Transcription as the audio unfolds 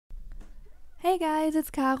Hey guys,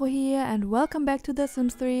 it's Caro here and welcome back to the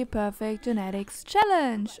Sims 3 Perfect Genetics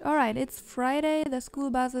Challenge. Alright, it's Friday, the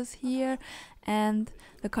school bus is here and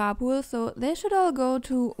the carpool, so they should all go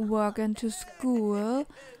to work and to school,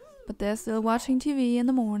 but they're still watching TV in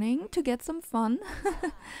the morning to get some fun.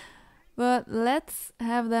 But let's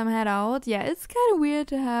have them head out. Yeah, it's kind of weird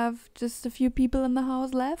to have just a few people in the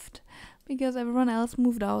house left, because everyone else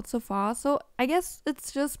moved out so far. So I guess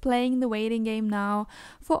it's just playing the waiting game now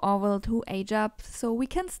for Orville to age up so we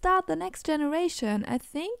can start the next generation. I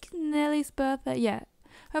think Nellie's birthday, yeah,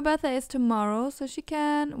 her birthday is tomorrow, so she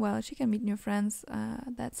can meet new friends.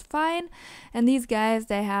 That's fine. And these guys,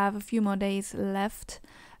 they have a few more days left.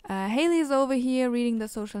 Haley's over here reading the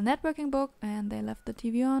social networking book, and they left the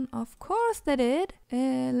TV on. Of course they did.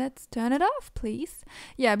 Let's turn it off, please.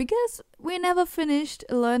 Yeah, because we never finished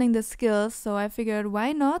learning the skills, so I figured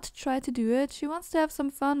why not try to do it. She wants to have some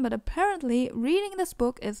fun, but apparently reading this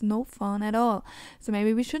book is no fun at all. So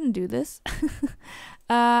maybe we shouldn't do this.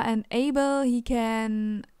 And Abel, he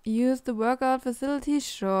can use the workout facilities.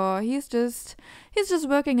 Sure, he's just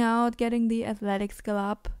working out, getting the athletic skill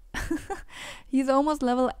up. He's almost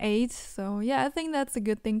level 8, so yeah, I think that's a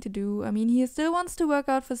good thing to do. I mean, he still wants to work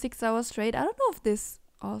out for 6 hours straight. I don't know if this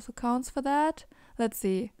also counts for that. Let's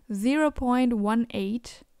see.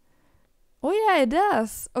 0.18. Oh yeah, it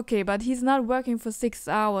does. Okay, but he's not working for 6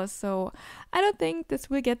 hours, so I don't think this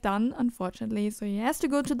will get done, unfortunately. So he has to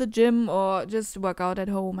go to the gym or just work out at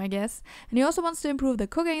home, I guess. And he also wants to improve the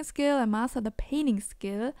cooking skill and master the painting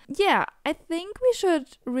skill. Yeah, I think we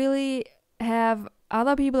should really have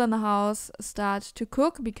other people in the house start to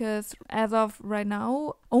cook, because as of right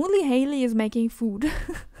now only Haley is making food.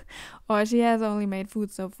 Or she has only made food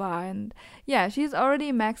so far, and yeah, she's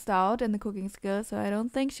already maxed out in the cooking skill, so I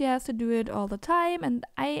don't think she has to do it all the time. And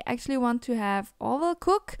I actually want to have Orville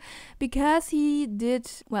cook, because he did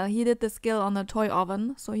the skill on the toy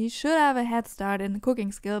oven, so he should have a head start in the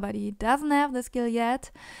cooking skill, but he doesn't have the skill yet.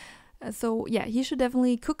 So yeah, he should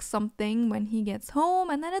definitely cook something when he gets home,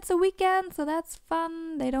 and then it's a weekend, so that's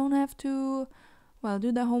fun. They don't have to,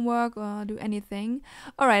 do their homework or do anything.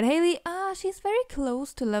 Alright, Haley, she's very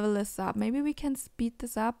close to level this up. Maybe we can speed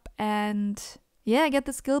this up and, yeah, get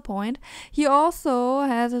the skill point. He also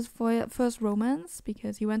has his first romance,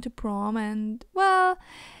 because he went to prom, and, well,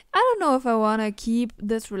 I don't know if I want to keep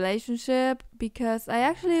this relationship, because I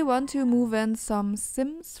actually want to move in some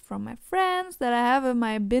Sims from my friends that I have in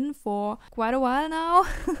my bin for quite a while now.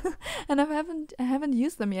 And I haven't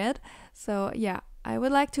used them yet. So yeah, I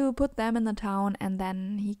would like to put them in the town, and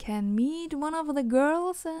then he can meet one of the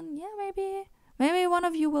girls, and yeah, maybe one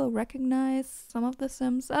of you will recognize some of the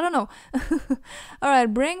Sims. I don't know.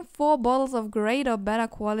 Alright, bring 4 bottles of great or better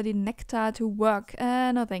quality nectar to work.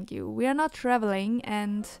 No thank you. We are not traveling,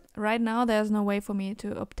 and right now there's no way for me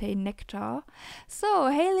to obtain nectar. So,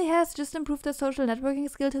 Haley has just improved her social networking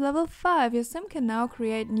skill to level 5. Your Sim can now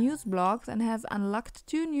create news blogs and has unlocked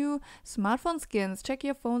 2 new smartphone skins. Check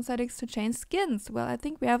your phone settings to change skins. Well, I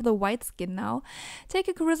think we have the white skin now. Take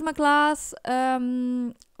a charisma class.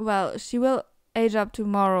 She will age up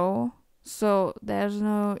tomorrow, so there's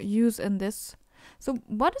no use in this. So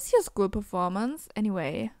what is your school performance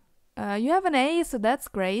anyway? You have an A, so that's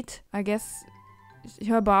great. I guess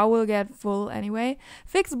her bar will get full anyway.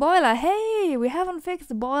 Fix boiler. Hey, we haven't fixed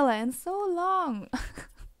the boiler in so long.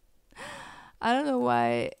 I don't know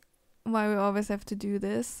why we always have to do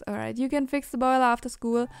this. Alright, you can fix the boiler after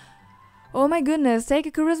school. Oh my goodness, take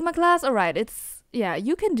a charisma class. Alright,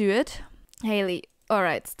 you can do it, Haley.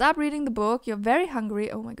 Alright, stop reading the book. You're very hungry.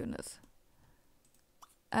 Oh my goodness.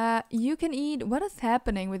 You can eat. What is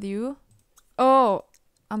happening with you? Oh,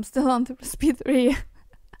 I'm still on speed 3.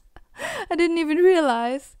 I didn't even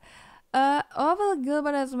realize. Orville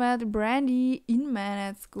Gilbert has met Brandy Inman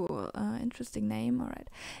at school. Interesting name, alright.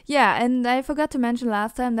 Yeah, and I forgot to mention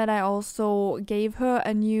last time that I also gave her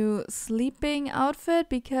a new sleeping outfit,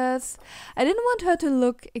 because I didn't want her to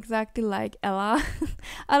look exactly like Ella.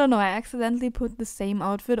 I don't know, I accidentally put the same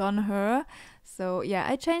outfit on her. So yeah,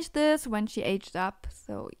 I changed this when she aged up,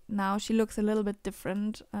 so now she looks a little bit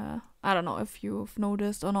different. I don't know if you've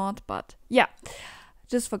noticed or not, but yeah.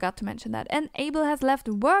 Just forgot to mention that. And Abel has left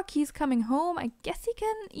work. He's coming home. I guess he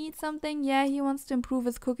can eat something. Yeah, he wants to improve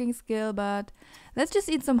his cooking skill, but let's just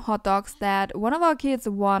eat some hot dogs that one of our kids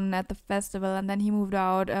won at the festival, and then he moved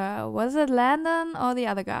out. Was it Landon or the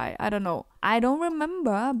other guy? I don't know. I don't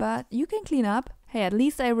remember, but you can clean up. Hey, at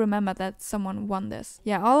least I remember that someone won this.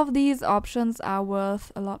 Yeah, all of these options are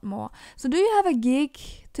worth a lot more. So do you have a gig?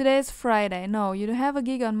 Today is Friday. No, you have a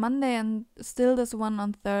gig on Monday and still this one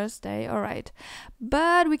on Thursday. Alright.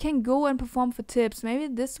 But we can go and perform for tips.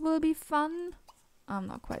 Maybe this will be fun. I'm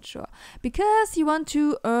not quite sure. Because you want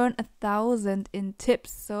to earn 1,000 in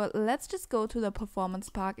tips. So let's just go to the performance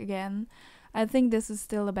park again. I think this is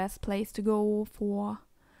still the best place to go for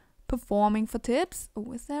performing for tips.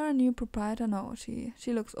 Oh, is there a new proprietor? No, she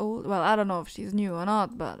looks old. Well, I don't know if she's new or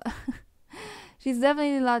not, but she's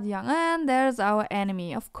definitely a lot young. And there's our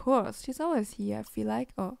enemy, of course. She's always here, I feel like.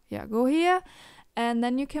 Oh, yeah, go here. And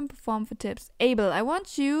then you can perform for tips. Abel, I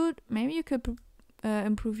want you, maybe you could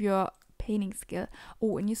improve your painting skill.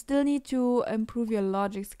 Oh, and you still need to improve your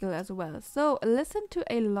logic skill as well. So listen to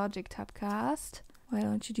a logic tabcast. Why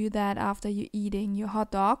don't you do that after you're eating your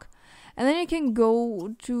hot dog? And then you can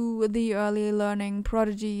go to the early learning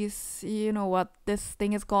prodigies. You know what this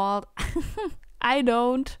thing is called? I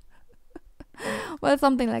don't. Well,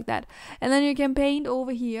 something like that. And then you can paint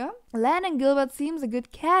over here. Landon Gilbert seems a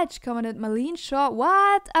good catch, commented Marlene Shaw.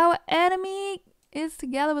 What? Our enemy is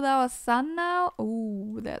together with our son now?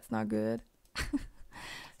 Oh, that's not good.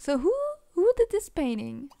 So who did this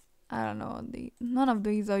painting? I don't know. None of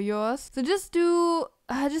these are yours. So just do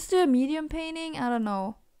a medium painting. I don't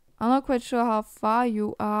know. I'm not quite sure how far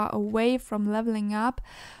you are away from leveling up.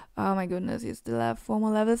 Oh my goodness, you still have 4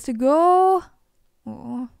 more levels to go.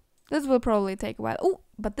 Oh, this will probably take a while. Oh,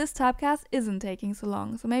 but this typecast isn't taking so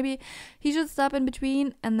long. So maybe he should stop in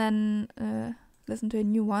between and then listen to a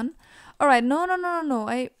new one. Alright, no.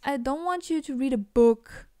 I don't want you to read a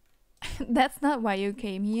book. That's not why you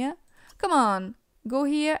came here. Come on. Go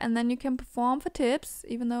here and then you can perform for tips,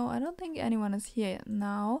 even though I don't think anyone is here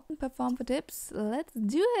now. Perform for tips. Let's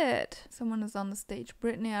do it. Someone is on the stage.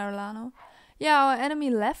 Brittany Arellano. Yeah, our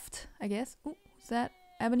enemy left, I guess. Ooh, is that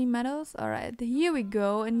Ebony Meadows? Alright, here we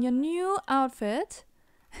go in your new outfit.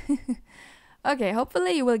 Okay,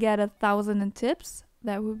 hopefully you will get 1,000 in tips.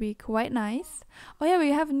 That would be quite nice. Oh yeah, we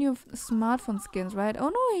have new smartphone skins, right? Oh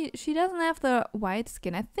no, she doesn't have the white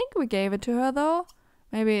skin. I think we gave it to her though.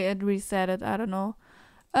 Maybe it reset it, I don't know.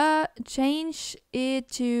 Change it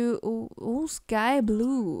to sky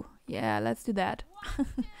blue. Yeah, let's do that.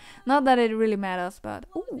 Not that it really matters, but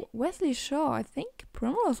Wesley Shaw, I think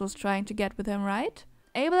Primrose was trying to get with him, right?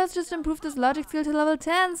 Abel has just improved his logic skill to level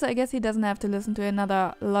 10, so I guess he doesn't have to listen to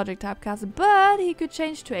another logic typecast, but he could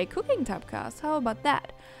change to a cooking typecast. How about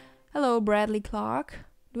that? Hello, Bradley Clark.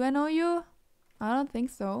 Do I know you? I don't think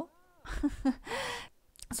so.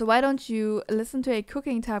 So why don't you listen to a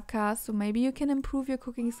cooking typecast, so maybe you can improve your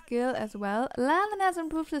cooking skill as well. Landon has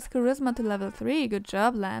improved his charisma to level 3. Good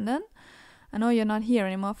job, Landon. I know you're not here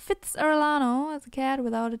anymore. Fitz Arellano as a cat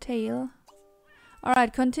without a tail.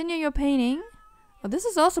 Alright, continue your painting. Oh, this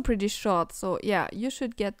is also pretty short, so yeah, you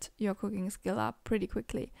should get your cooking skill up pretty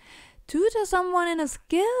quickly. Tutor someone in a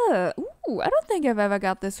skill. Ooh, I don't think I've ever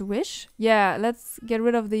got this wish. Yeah, let's get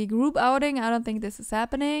rid of the group outing. I don't think this is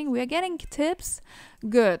happening. We are getting tips.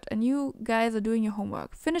 Good. And you guys are doing your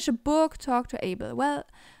homework. Finish a book. Talk to Abel. Well,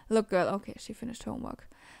 look, girl. Okay, she finished homework.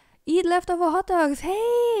 Eat leftover hot dogs.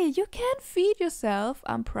 Hey, you can feed yourself.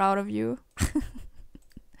 I'm proud of you.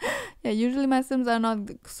 Yeah, usually my Sims are not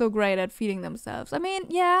so great at feeding themselves. I mean,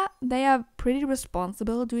 yeah, they are pretty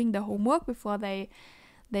responsible doing the homework before they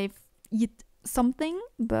eat something,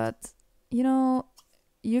 but you know,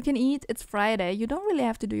 you can eat. It's Friday. You don't really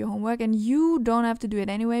have to do your homework, and you don't have to do it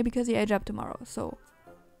anyway because you age up tomorrow. So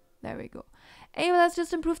there we go. Abel has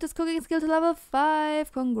just improved his cooking skill to level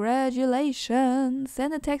 5. Congratulations.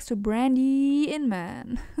 Send a text to Brandy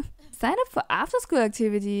Inman. Sign up for after school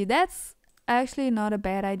activity. That's actually not a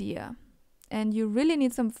bad idea, and you really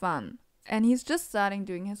need some fun. And he's just starting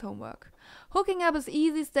doing his homework. Hooking up is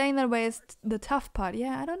easy, staying that way is the tough part.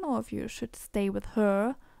 Yeah, I don't know if you should stay with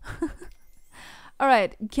her.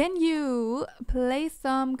 Alright, can you play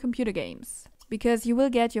some computer games? Because you will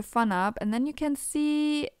get your fun up, and then you can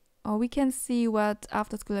see, or we can see what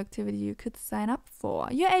after school activity you could sign up for.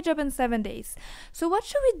 You age up in 7 days. So what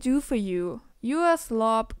should we do for you? You are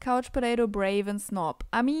slob, couch potato, brave, and snob.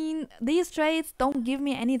 I mean, these traits don't give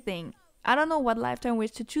me anything. I don't know what lifetime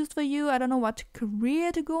wish to choose for you. I don't know what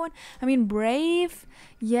career to go on. I mean, brave.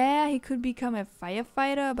 Yeah, he could become a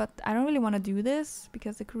firefighter, but I don't really want to do this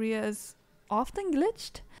because the career is often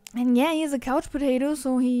glitched. And yeah, he's a couch potato,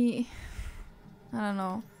 so I don't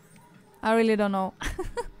know. I really don't know.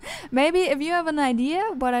 Maybe if you have an idea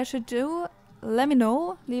what I should do, let me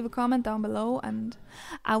know. Leave a comment down below and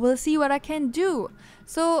I will see what I can do.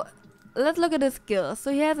 So let's look at his skills.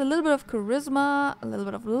 So he has a little bit of charisma, a little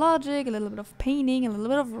bit of logic, a little bit of painting, a little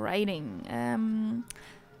bit of writing.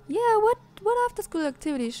 Yeah, what after school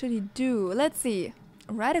activities should he do? Let's see.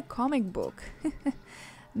 Write a comic book.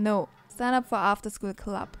 No. Sign up for after school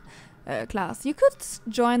club class. You could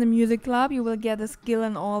join the music club. You will get a skill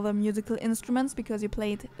in all the musical instruments because you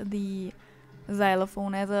played the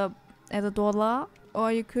xylophone as a toddler,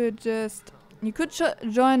 or you could just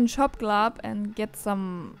join shop club and get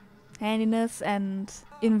some handiness and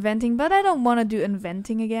inventing, but I don't want to do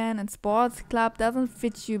inventing again, and sports club doesn't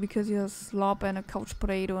fit you because you're a slob and a couch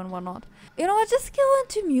potato and whatnot. You know what, just go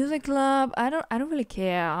into music club. I don't really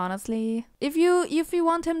care, honestly. If you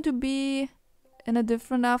want him to be in a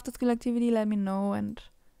different after school activity, let me know, and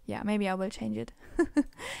yeah, maybe I will change it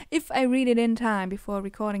if I read it in time before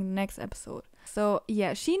recording the next episode. So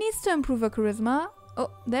yeah, she needs to improve her charisma. Oh,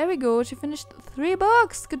 there we go. She finished 3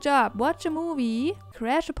 books. Good job. Watch a movie.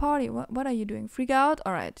 Crash a party. What are you doing? Freak out?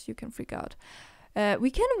 Alright, you can freak out. We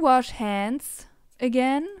can wash hands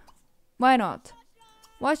again. Why not?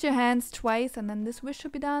 Wash your hands twice and then this wish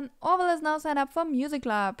should be done. Orville is now signed up for Music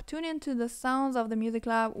Club. Tune into the sounds of the Music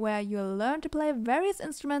Club where you'll learn to play various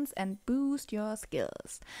instruments and boost your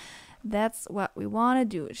skills. That's what we want to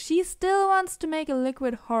do. She still wants to make a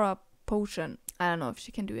liquid horror potion. I don't know if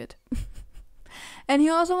she can do it. And he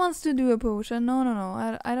also wants to do a potion.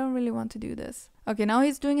 No. I don't really want to do this. Okay, now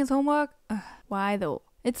he's doing his homework. Why though?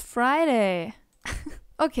 It's Friday.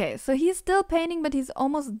 Okay, so he's still painting, but he's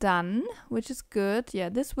almost done, which is good. Yeah,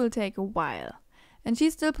 this will take a while. And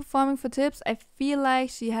she's still performing for tips. I feel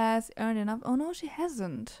like she has earned enough. Oh no, she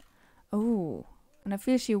hasn't. Oh, and I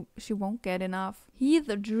feel she won't get enough. Heath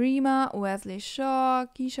the Dreamer, Wesley Shaw,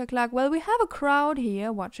 Keisha Clark. Well, we have a crowd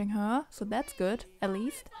here watching her, so that's good, at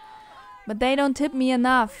least. But they don't tip me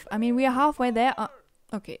enough. I mean, we are halfway there.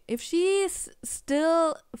 Okay, if she's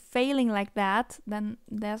still failing like that, then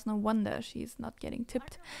there's no wonder she's not getting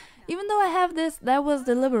tipped. Even though I have this, that was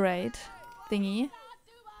deliberate thingy.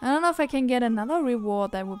 I don't know if I can get another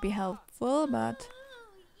reward that would be helpful, but...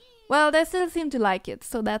 well, they still seem to like it,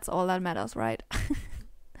 so that's all that matters, right?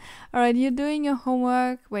 Alright, you're doing your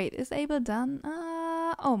homework. Wait, is Abel done?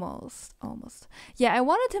 Almost. Yeah, I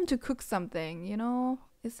wanted him to cook something, you know?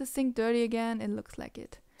 Is the sink dirty again? It looks like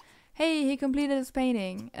it. Hey, he completed his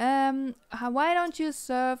painting. Why don't you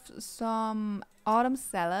serve some autumn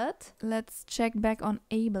salad? Let's check back on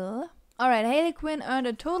Abel. Alright, Haley Quinn earned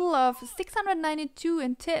a total of 692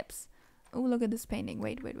 in tips. Oh, look at this painting.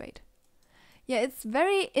 Wait. Yeah, it's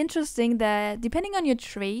very interesting that depending on your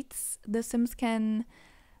traits, the Sims can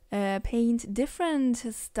paint different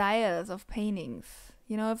styles of paintings.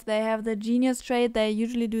 You know, if they have the genius trait, they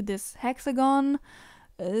usually do this hexagon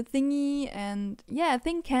thingy, and yeah, I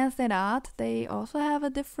think Kansas Art, they also have a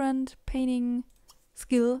different painting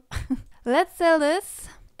skill. Let's sell this,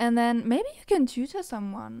 and then maybe you can tutor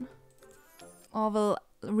someone. Or will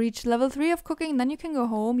reach level 3 of cooking, then you can go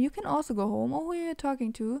home. You can also go home. Oh, who are you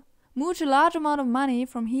talking to? Mooch a large amount of money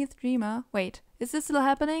from Heath Dreamer. Wait, is this still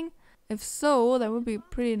happening? If so, that would be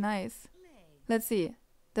pretty nice. Let's see.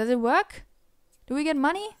 Does it work? Do we get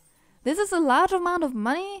money? This is a large amount of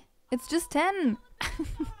money? It's just 10.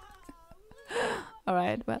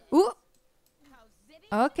 Alright, well. Ooh!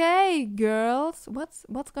 Okay, girls. What's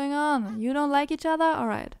going on? You don't like each other?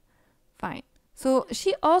 Alright. Fine. So,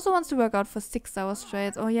 she also wants to work out for 6 hours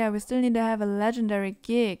straight. Oh yeah, we still need to have a legendary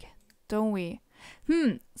gig, don't we?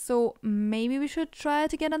 So maybe we should try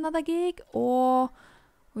to get another gig, or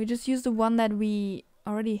we just use the one that we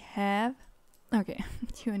already have. Okay,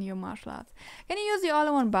 you and your martial arts. Can you use the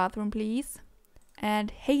all-in-one bathroom, please? And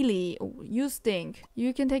Haley, oh, you stink.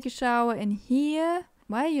 You can take a shower in here.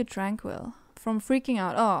 Why are you tranquil? From freaking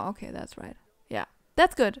out. Oh, okay, that's right. Yeah,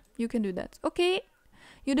 that's good. You can do that. Okay,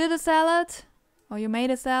 you did a salad, or you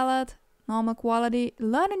made a salad. Normal quality.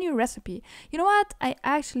 Learn a new recipe. You know what? I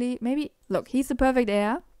actually, maybe... Look, he's the perfect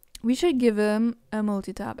heir. We should give him a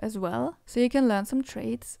multi-tab as well, so he can learn some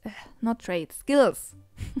traits. Not traits, skills.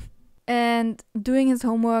 And doing his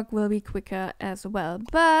homework will be quicker as well.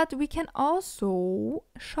 But we can also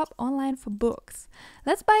shop online for books.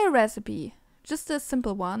 Let's buy a recipe. Just a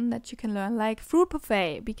simple one that you can learn, like fruit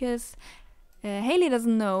parfait, because Haley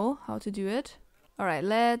doesn't know how to do it. Alright,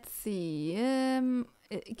 let's see.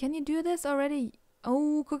 Can you do this already?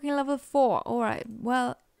 Oh, cooking level 4. Alright,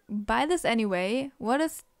 well, buy this anyway. What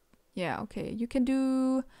is... Yeah, okay, you can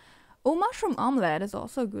do... Oh, mushroom omelette is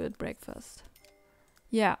also a good breakfast.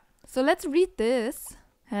 Yeah, so let's read this.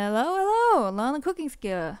 Hello, learn a cooking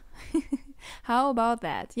skill. How about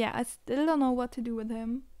that? Yeah, I still don't know what to do with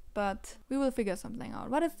him, but we will figure something out.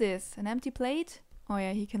 What is this? An empty plate? Oh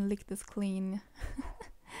yeah, he can lick this clean.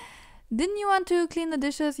 Didn't you want to clean the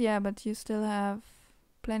dishes? Yeah, but you still have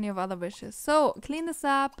plenty of other wishes. So, clean this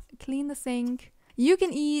up, clean the sink. You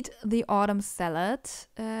can eat the autumn salad,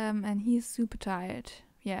 and he's super tired.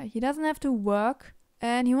 Yeah, he doesn't have to work,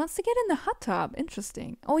 and he wants to get in the hot tub.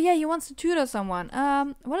 Interesting. Oh yeah, he wants to tutor someone.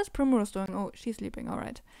 What is Primrose doing? Oh, she's sleeping,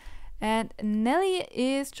 alright. And Nelly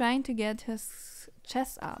is trying to get his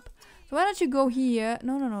chest up. So why don't you go here?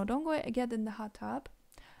 No, don't go get in the hot tub.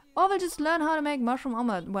 Or we'll just learn how to make mushroom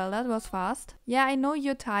omelet. Well, that was fast. Yeah, I know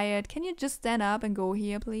you're tired. Can you just stand up and go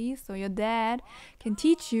here, please? So your dad can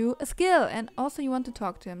teach you a skill. And also you want to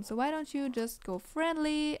talk to him. So why don't you just go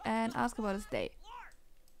friendly and ask about his day?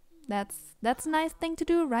 That's a nice thing to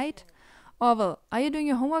do, right? Orville, are you doing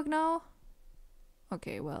your homework now?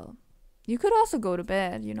 Okay, well, you could also go to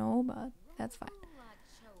bed, you know, but that's fine.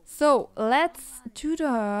 So let's tutor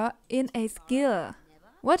her in a skill.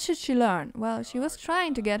 What should she learn? Well, she was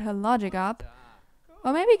trying to get her logic up.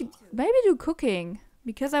 Or maybe do cooking.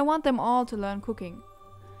 Because I want them all to learn cooking.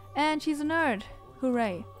 And she's a nerd.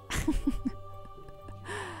 Hooray.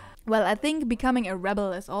 Well, I think becoming a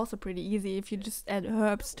rebel is also pretty easy if you just add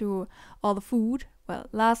herbs to all the food. Well,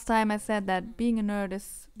 last time I said that becoming a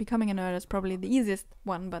nerd is probably the easiest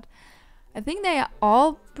one, but I think they are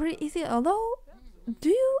all pretty easy. Although,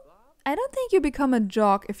 I don't think you become a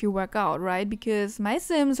jock if you work out, right? Because my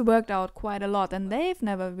Sims worked out quite a lot and they've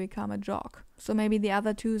never become a jock. So maybe the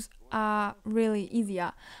other twos are really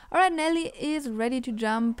easier. Alright, Nelly is ready to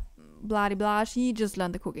jump. Blah de blah. She just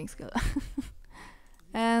learned the cooking skill.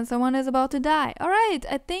 And someone is about to die. Alright,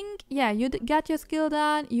 I think, yeah, you got your skill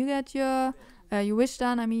done. You got your wish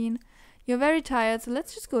done, I mean. You're very tired, so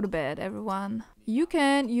let's just go to bed, everyone. You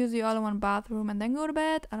can use the all-in-one bathroom and then go to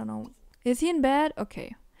bed. I don't know. Is he in bed?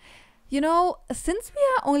 Okay. You know, since we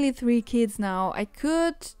are only 3 kids now, I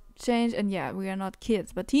could change, and yeah, we are not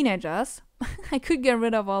kids, but teenagers. I could get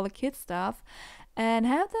rid of all the kid stuff and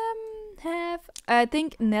have them have... I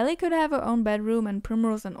think Nelly could have her own bedroom and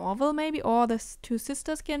Primrose and Orville maybe, or the 2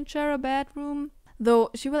 sisters can share a bedroom. Though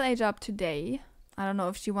she will age up today. I don't know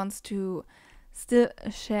if she wants to still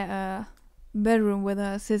share a bedroom with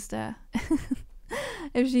her sister.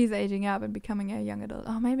 If she's aging up and becoming a young adult.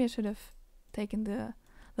 Oh, maybe I should have taken the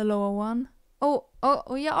lower one. Oh,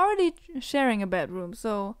 you're already sharing a bedroom,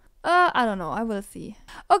 so I don't know, I will see.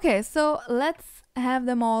 Okay, so let's have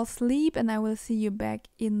them all sleep and I will see you back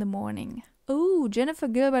in the morning. Oh, Jennifer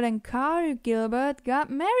Gilbert and Carl Gilbert got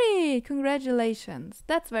married. Congratulations.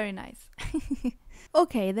 That's very nice.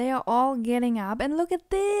 Okay, they are all getting up and look at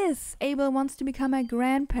this. Abel wants to become a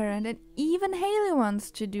grandparent and even Haley wants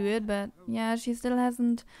to do it, but yeah, she still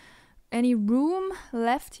hasn't any room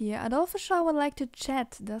left here. Adolpha Shaw would like to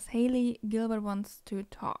chat. Does Haley Gilbert wants to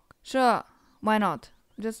talk? Sure, why not?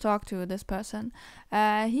 Just talk to this person.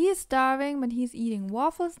 He is starving, but he's eating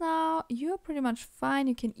waffles now. You're pretty much fine.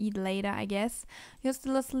 You can eat later, I guess. You're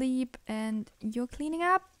still asleep and you're cleaning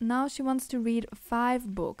up. Now she wants to read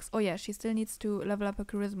 5 books. Oh yeah, she still needs to level up her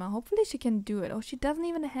charisma. Hopefully she can do it. Oh, she doesn't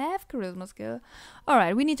even have charisma skill.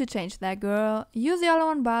 Alright, we need to change that, girl. Use the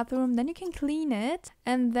all-in-one bathroom, then you can clean it.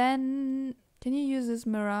 And then, can you use this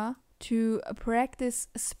mirror to practice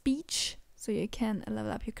speech? So you can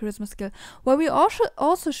level up your charisma skill. What we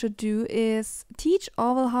also should do is teach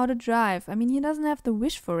Orville how to drive. I mean, he doesn't have the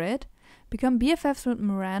wish for it. Become BFFs with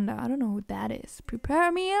Miranda. I don't know who that is. Prepare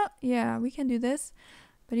a meal? Yeah, we can do this.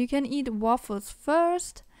 But you can eat waffles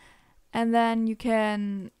first. And then you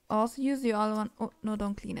can also use the all-in-one... Oh, no,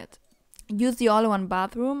 don't clean it. Use the all-in-one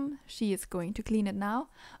bathroom. She is going to clean it now.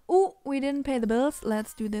 Oh, we didn't pay the bills.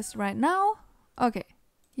 Let's do this right now. Okay,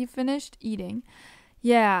 he finished eating.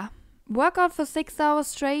 Yeah. Work out for 6 hours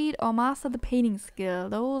straight or master the painting skill.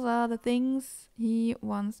 Those are the things he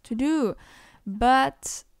wants to do.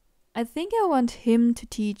 But I think I want him to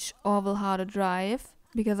teach Orville how to drive.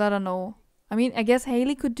 Because I don't know. I mean, I guess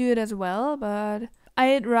Haley could do it as well. But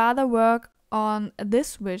I'd rather work on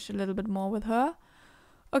this wish a little bit more with her.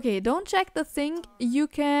 Okay, don't check the sink. You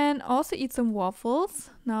can also eat some waffles.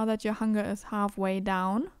 Now that your hunger is halfway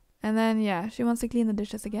down. And then, yeah, she wants to clean the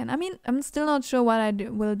dishes again. I mean, I'm still not sure what I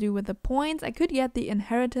will do with the points. I could get the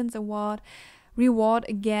inheritance reward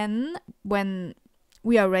again when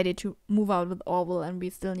we are ready to move out with Orville and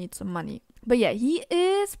we still need some money. But yeah, he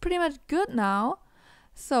is pretty much good now.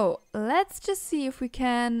 So let's just see if we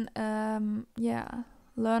can,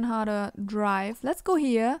 learn how to drive. Let's go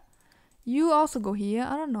here. You also go here.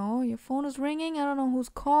 I don't know. Your phone is ringing. I don't know who's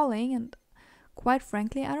calling. And quite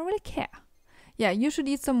frankly, I don't really care. Yeah, you should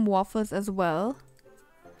eat some waffles as well.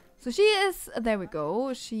 So she is... There we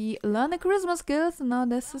go. She learned the charisma skills. And now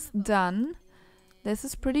this is done. This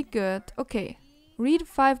is pretty good. Okay. Read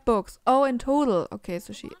 5 books. Oh, in total. Okay,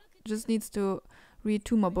 so she just needs to read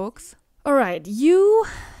 2 more books. Alright, you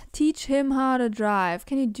teach him how to drive.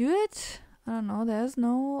 Can you do it? I don't know. There's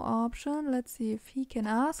no option. Let's see if he can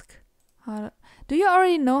ask. Do you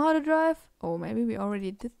already know how to drive? Oh, maybe we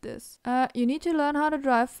already did this. You need to learn how to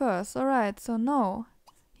drive first. Alright, so no.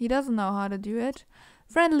 He doesn't know how to do it.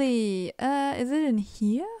 Friendly. Is it in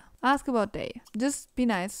here? Ask about day. Just be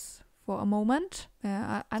nice for a moment.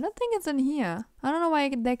 I don't think it's in here. I don't know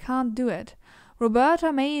why they can't do it.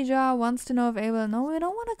 Roberta Major wants to know if Abel. No, we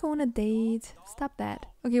don't want to go on a date. Stop that.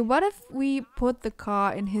 Okay, what if we put the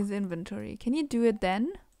car in his inventory? Can you do it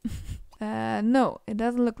then? No, it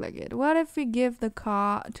doesn't look like it. What if we give the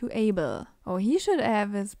car to Abel? Oh, he should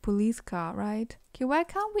have his police car, right? Okay, why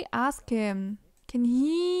can't we ask him? Can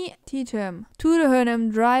he teach him? Tutor him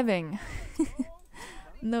driving.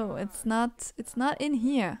 No, it's not in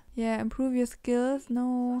here. Yeah, improve your skills.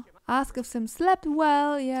 No. Ask if Sim slept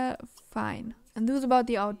well. Yeah, fine. And those about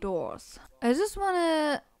the outdoors. I just want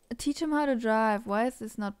to teach him how to drive. Why is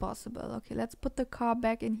this not possible? Okay, let's put the car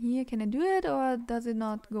back in here. Can I do it or does it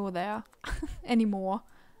not go there anymore?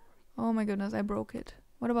 Oh my goodness, I broke it.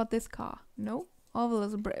 What about this car? No? Orville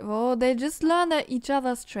is brave. Oh, they just learned each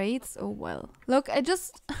other's traits. Oh well. Look, I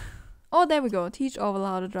just... Oh, there we go. Teach Orville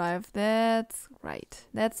how to drive. That's right.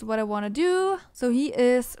 That's what I want to do. So he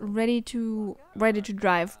is ready to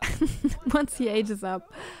drive once he ages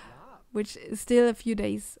up. Which is still a few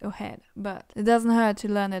days ahead, but it doesn't hurt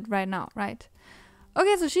to learn it right now, right?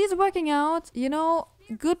 Okay, so she's working out, you know,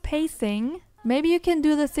 good pacing. Maybe you can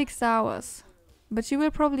do the 6 hours, but she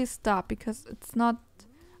will probably stop because it's not,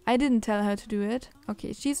 I didn't tell her to do it.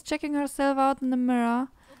 Okay, she's checking herself out in the mirror.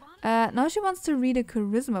 Now she wants to read a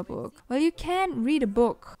charisma book. Well, you can read a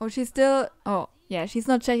book. Oh, she's still, oh, yeah, she's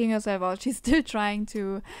not checking herself out. She's still trying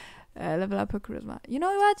to level up her charisma. You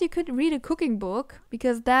know what? You could read a cooking book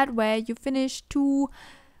because that way you finish 2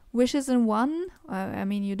 wishes in one. I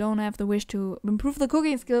mean, you don't have the wish to improve the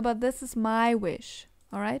cooking skill, but this is my wish.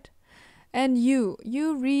 All right? And you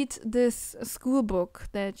read this school book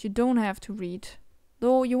that you don't have to read.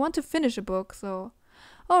 Though you want to finish a book, so...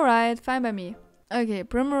 Alright, fine by me. Okay,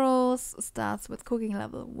 Primrose starts with cooking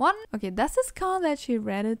level 1. Okay, does this count that she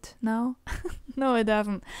read it now? No, it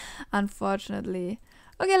doesn't, unfortunately.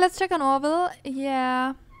 Okay, let's check on Orville.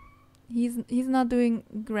 Yeah, he's not doing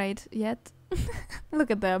great yet.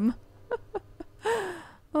 Look at them.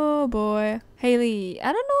 Oh boy. Haley,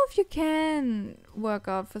 I don't know if you can work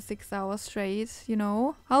out for 6 hours straight, you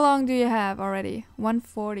know. How long do you have already?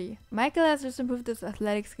 140. Michael has just improved his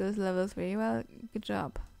athletic skills level 3. Well, good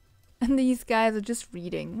job. And these guys are just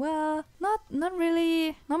reading. Well, not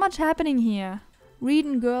really. Not much happening here.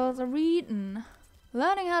 Reading girls are reading.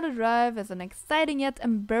 Learning how to drive is an exciting yet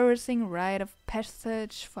embarrassing rite of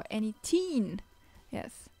passage for any teen.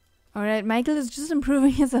 Yes. Alright, Michael is just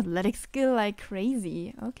improving his athletic skill like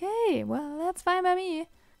crazy. Okay, well, that's fine by me.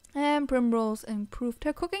 And Primrose improved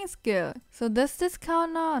her cooking skill. So does this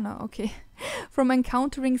count now? No, okay. From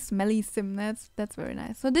encountering smelly Sim. That's very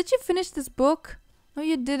nice. So did you finish this book? No,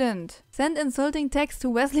 you didn't. Send insulting text to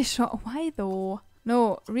Wesley Shaw. Why though?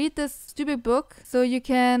 No, read this stupid book so you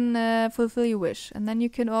can fulfill your wish. And then you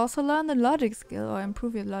can also learn the logic skill or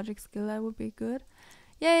improve your logic skill. That would be good.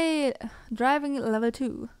 Yay! Driving level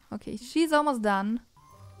 2. Okay, she's almost done.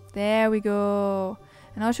 There we go.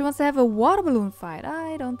 And now she wants to have a water balloon fight.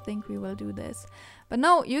 I don't think we will do this. But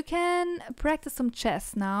no, you can practice some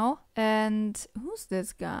chess now. And who's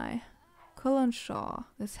this guy? Colin Shaw.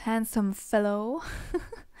 This handsome fellow.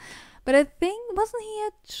 But I think, wasn't he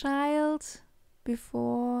a child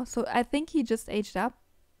before? So I think he just aged up.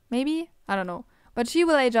 Maybe? I don't know. But she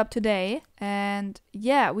will age up today. And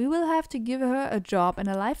yeah, we will have to give her a job and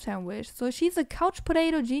a lifetime wish. So she's a couch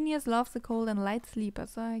potato genius, loves the cold and light sleeper.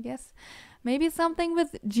 So I guess maybe something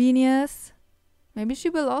with genius. Maybe she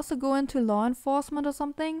will also go into law enforcement or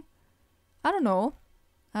something. I don't know.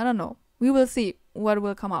 I don't know. We will see what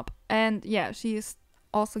will come up. And yeah, she is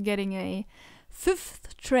also getting a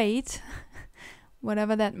 5th trait.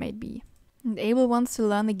 Whatever that may be. And Abel wants to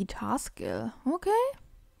learn the guitar skill. Okay.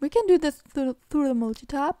 We can do this through the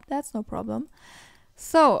multi-tap. That's no problem.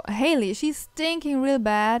 So, Haley, she's stinking real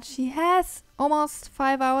bad. She has almost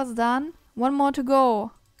 5 hours done. 1 more to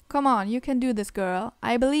go. Come on, you can do this, girl.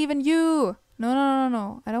 I believe in you.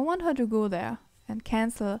 No. I don't want her to go there and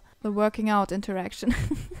cancel the working out interaction.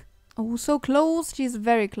 Oh, so close. She's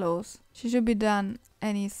very close. She should be done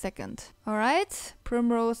any second. Alright.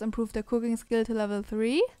 Primrose improved her cooking skill to level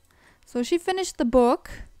 3. So she finished the book.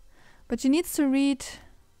 But she needs to read...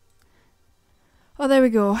 Oh, there we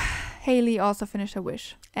go. Haley also finished her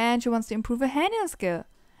wish. And she wants to improve her handling skill.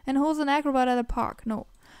 And host an acrobat at a park. No.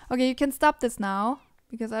 Okay, you can stop this now.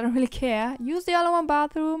 Because I don't really care. Use the all-in-one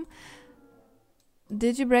bathroom.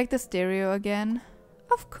 Did you break the stereo again?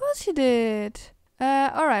 Of course you did.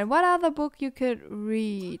 Alright, what other book you could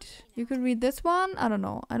read? You could read this one? I don't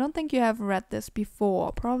know. I don't think you have read this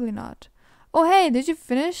before. Probably not. Oh, hey, did you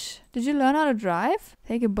finish? Did you learn how to drive?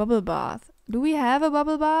 Take a bubble bath. Do we have a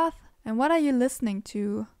bubble bath? And what are you listening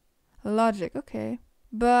to? Logic, okay.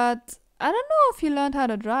 But I don't know if you learned how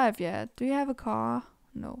to drive yet. Do you have a car?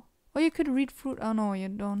 No. Or you could read fruit. Oh no, you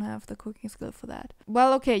don't have the cooking skill for that.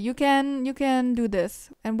 Well, okay, you can do this.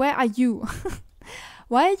 And where are you?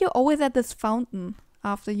 Why are you always at this fountain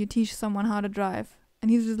after you teach someone how to drive? And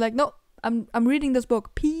he's just like, no, I'm reading this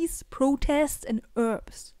book. Peace, protest, and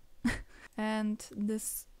herbs. And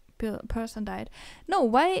this person died. No,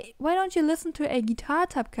 why don't you listen to a guitar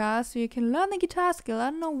tabka so you can learn the guitar skill?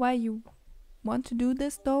 I don't know why you want to do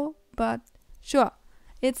this though, but sure,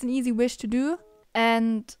 it's an easy wish to do.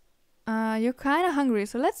 And you're kind of hungry,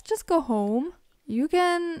 so let's just go home. You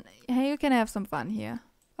can have some fun here.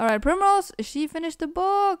 All right, Primrose, she finished the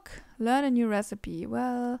book. Learn a new recipe.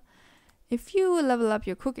 Well, if you level up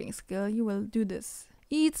your cooking skill, you will do this.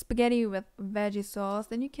 Eat spaghetti with veggie sauce,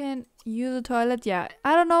 then you can use the toilet. Yeah,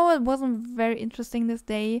 I don't know, it wasn't very interesting this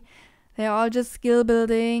day. They're all just skill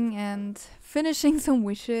building and finishing some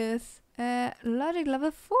wishes. Logic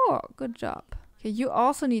level 4, good job. Okay, you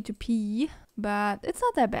also need to pee, but it's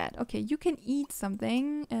not that bad. Okay, you can eat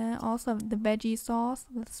something. Also the veggie sauce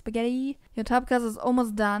with spaghetti. Your Tubcast is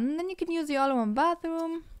almost done. Then you can use the all-in-one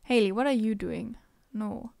bathroom. Haley, what are you doing?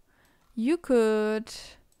 No. You could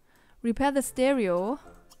repair the stereo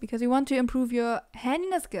because you want to improve your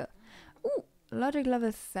handiness skill. Ooh, logic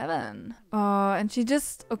level 7. Oh, and she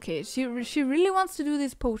just, okay, she really wants to do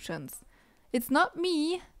these potions. It's not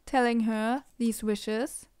me telling her these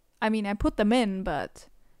wishes. I mean, I put them in, but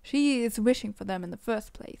she is wishing for them in the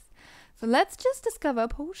first place. So let's just discover a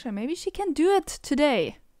potion. Maybe she can do it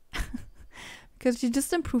today. Because she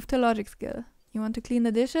just improved her logic skill. You want to clean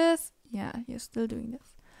the dishes? Yeah, you're still doing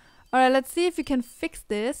this. Alright, let's see if you can fix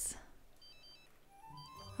this.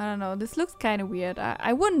 I don't know, this looks kind of weird.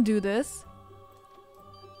 I wouldn't do this.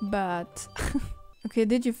 But... okay,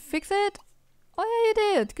 did you fix it? Oh yeah,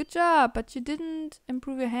 you did. Good job. But you didn't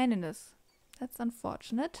improve your handiness. That's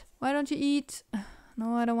unfortunate. Why don't you eat?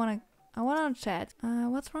 No, I don't want to. I want to chat.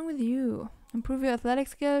 What's wrong with you? Improve your athletic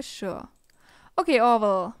skills? Sure. Okay,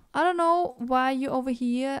 Orville. I don't know why you're over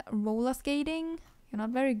here roller skating. You're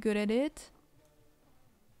not very good at it.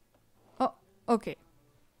 Oh, okay.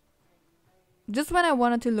 Just when I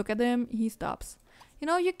wanted to look at him, he stops. You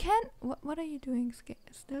know, you can't... What are you doing?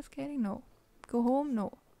 Still skating? No. Go home?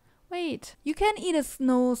 No. Wait. You can eat a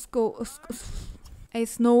snow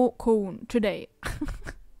cone today.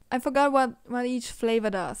 I forgot what each flavor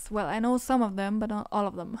does. Well, I know some of them, but not all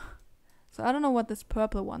of them. So I don't know what this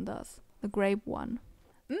purple one does. The grape one.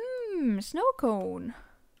 Snow cone.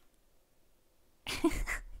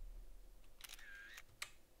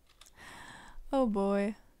 Oh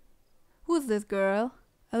boy. Who's this girl?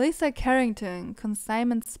 Elisa Carrington,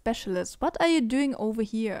 consignment specialist. What are you doing over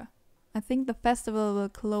here? I think the festival will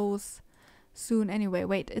close soon anyway.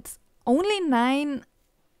 Wait, it's only 9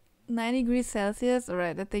 degrees Celsius.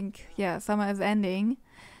 Alright, I think, yeah, summer is ending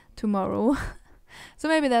tomorrow. So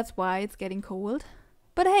maybe that's why it's getting cold.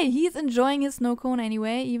 But hey, he's enjoying his snow cone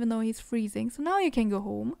anyway, even though he's freezing. So now you can go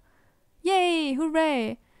home. Yay,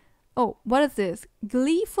 hooray. Oh, what is this?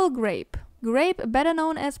 Gleeful grape. Grape, better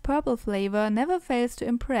known as purple flavor, never fails to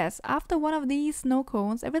impress. After one of these snow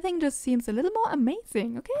cones, everything just seems a little more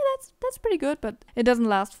amazing. Okay, that's pretty good, but it doesn't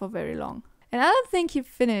last for very long. And I don't think he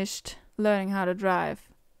finished learning how to drive,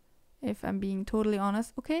 if I'm being totally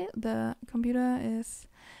honest. Okay, the computer is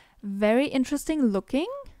very interesting looking.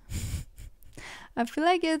 I feel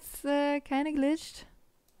like it's kind of glitched.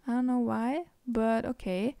 I don't know why, but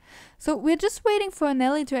okay. So we're just waiting for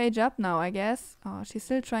Nelly to age up now, I guess. Oh, she's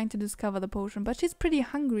still trying to discover the potion, but she's pretty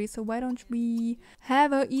hungry, so why don't we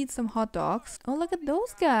have her eat some hot dogs? Oh, look at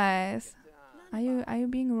those guys. Are you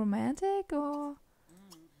being romantic or?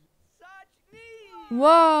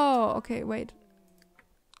 Whoa! Okay, wait.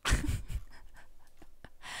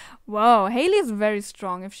 Whoa, Haley's very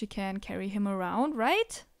strong if she can carry him around,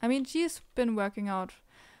 right? I mean, she's been working out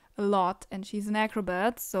a lot and she's an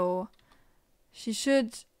acrobat, so she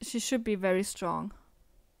should be very strong.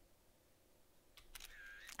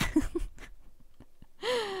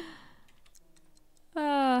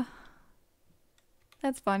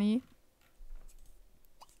 That's funny.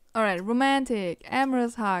 Alright, romantic,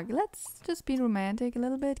 amorous hug. Let's just be romantic a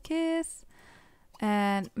little bit. Kiss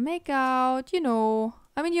and make out, you know.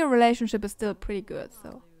 I mean, your relationship is still pretty good,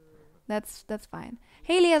 so that's fine.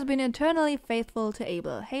 Haley has been eternally faithful to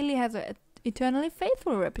Abel. Haley has an eternally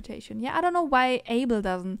faithful reputation. Yeah, I don't know why Abel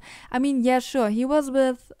doesn't. I mean, yeah, sure, he was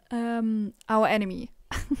with our enemy.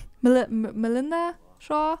 Melinda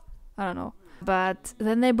Shaw? I don't know. But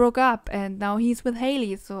then they broke up and now he's with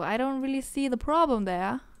Haley, so I don't really see the problem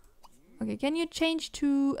there. Okay, can you change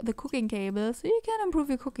to the cooking cable so you can improve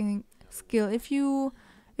your cooking skill if you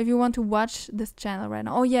want to watch this channel right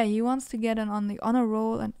now. Oh yeah, he wants to get on the honor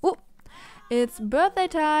roll and oh, it's birthday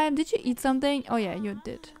time. Did you eat something? Oh yeah, you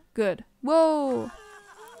did. Good. Whoa.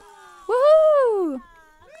 Woohoo!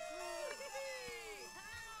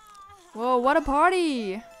 Whoa, what a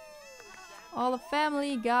party! All the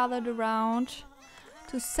family gathered around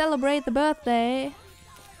to celebrate the birthday.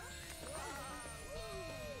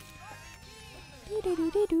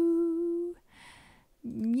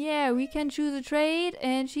 Yeah, we can choose a trait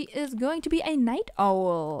and she is going to be a night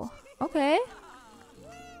owl. Okay.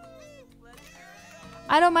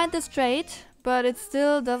 I don't mind this trait, but it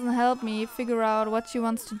still doesn't help me figure out what she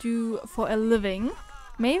wants to do for a living.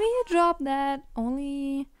 Maybe a job that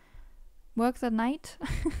only works at night?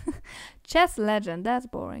 Chess legend, that's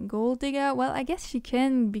boring. Gold digger, well, I guess she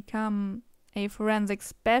can become a forensic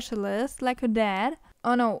specialist like her dad.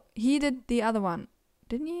 Oh no, he did the other one,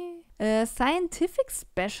 didn't he? Scientific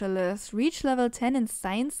specialist, reach level 10 in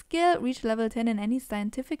science skill, reach level 10 in any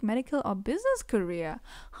scientific, medical or business career.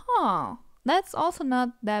 Huh, that's also not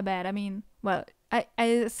that bad. I mean, well,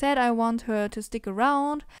 I said I want her to stick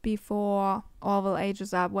around before Orville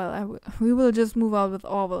ages up. Well, we will just move out with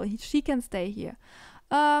Orville. She can stay here.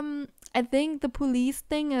 I think the police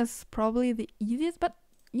thing is probably the easiest, but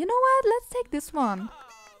you know what? Let's take this one.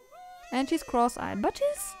 And she's cross-eyed, but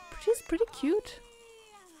she's pretty cute,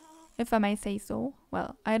 if I may say so.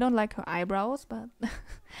 Well, I don't like her eyebrows, but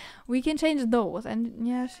we can change those. And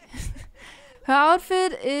yeah, her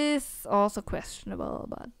outfit is also questionable,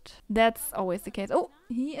 but that's always the case. Oh,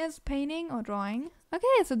 he is painting or drawing.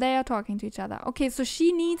 Okay, so they are talking to each other. Okay, so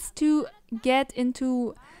she needs to get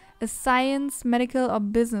into a science, medical or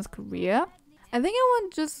business career. I think I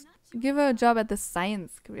want to just give her a job at the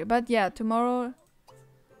science career. But yeah, tomorrow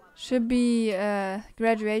should be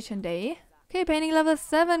graduation day. Okay, painting level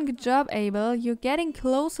 7. Good job, Abel. You're getting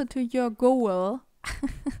closer to your goal.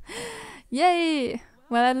 Yay!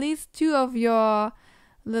 Well, at least 2 of your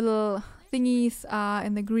little thingies are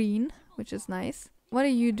in the green, which is nice. What are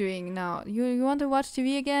you doing now? You want to watch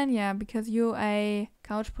TV again? Yeah, because you're a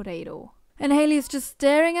couch potato. And Haley's just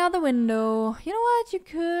staring out the window. You know what? You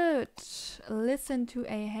could listen to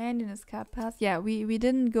a handiness card pass. Yeah, we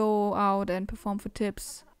didn't go out and perform for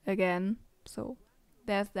tips again. So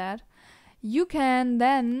there's that. You can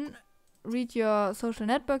then read your social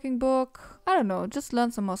networking book. I don't know, just learn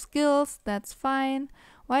some more skills. That's fine.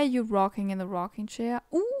 Why are you rocking in the rocking chair?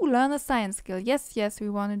 Ooh, learn a science skill. Yes, we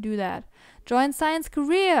want to do that. Join science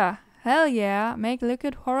career. Hell yeah. Make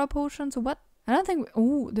liquid horror potions. What? I don't think...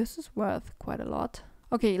 Ooh, this is worth quite a lot.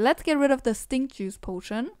 Okay, let's get rid of the stink juice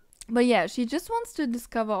potion. But yeah, she just wants to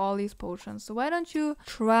discover all these potions. So why don't you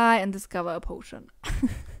try and discover a potion?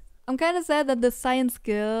 I'm kind of sad that the science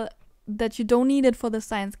skill, that you don't need it for the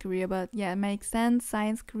science career. But yeah, it makes sense.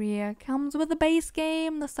 Science career comes with the base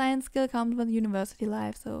game. The science skill comes with university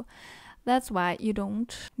life. So that's why you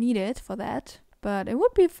don't need it for that. But it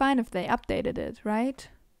would be fine if they updated it, right?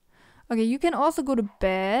 Okay, you can also go to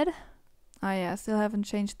bed. Oh yeah, still haven't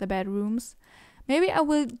changed the bedrooms. Maybe I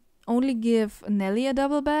will only give Nelly a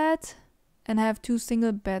double bed and have 2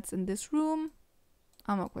 single beds in this room.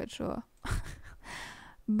 I'm not quite sure.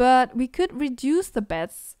 But we could reduce the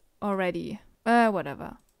beds already.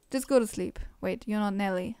 Whatever. Just go to sleep. Wait, you're not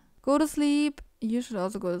Nelly. Go to sleep. You should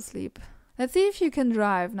also go to sleep. Let's see if you can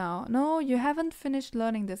drive now. No, you haven't finished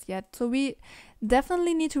learning this yet. So we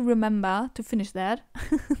definitely need to remember to finish that.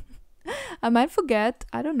 I might forget.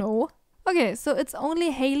 I don't know. Okay, so it's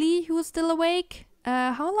only Haley who is still awake.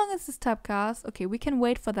 How long is this typecast? Okay, we can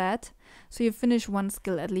wait for that. So you finish 1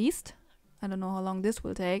 skill at least. I don't know how long this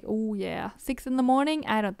will take. Oh yeah, 6 in the morning?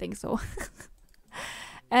 I don't think so.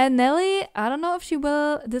 And Nelly, I don't know if she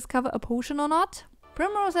will discover a potion or not.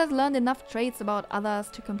 Primrose has learned enough traits about others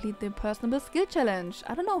to complete the personable skill challenge.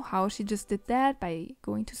 I don't know how she just did that by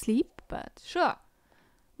going to sleep, but sure.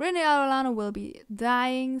 Renee Arolano will be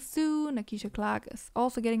dying soon. Nakisha Clark is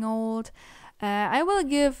also getting old. I will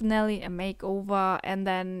give Nelly a makeover and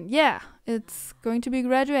then, yeah, it's going to be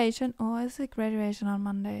graduation. Or is it graduation on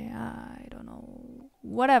Monday? I don't know.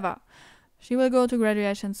 Whatever. She will go to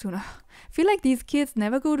graduation soon. I feel like these kids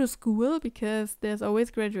never go to school because there's always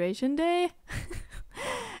graduation day.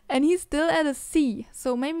 And he's still at a C.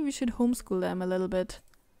 So maybe we should homeschool them a little bit.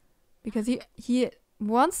 Because he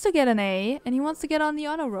wants to get an A and he wants to get on the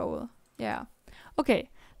honor roll. Yeah. Okay.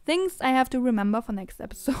 Things I have to remember for next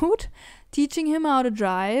episode. Teaching him how to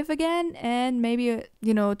drive again and maybe,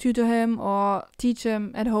 tutor him or teach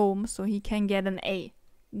him at home so he can get an A.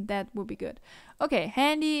 That would be good. Okay,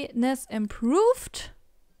 handiness improved.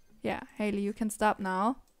 Yeah, Haley, you can stop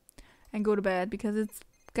now. and go to bed because it's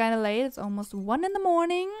kind of late. It's almost 1 in the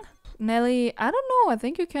morning. Nelly, I don't know. I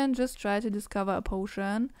think you can just try to discover a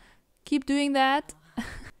potion. Keep doing that.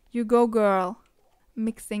 You go, girl.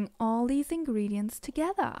 Mixing all these ingredients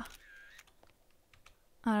together.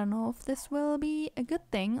 I don't know if this will be a good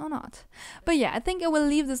thing or not. But yeah, I think I will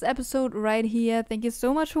leave this episode right here. Thank you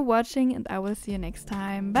so much for watching, and I will see you next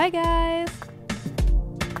time. Bye, guys!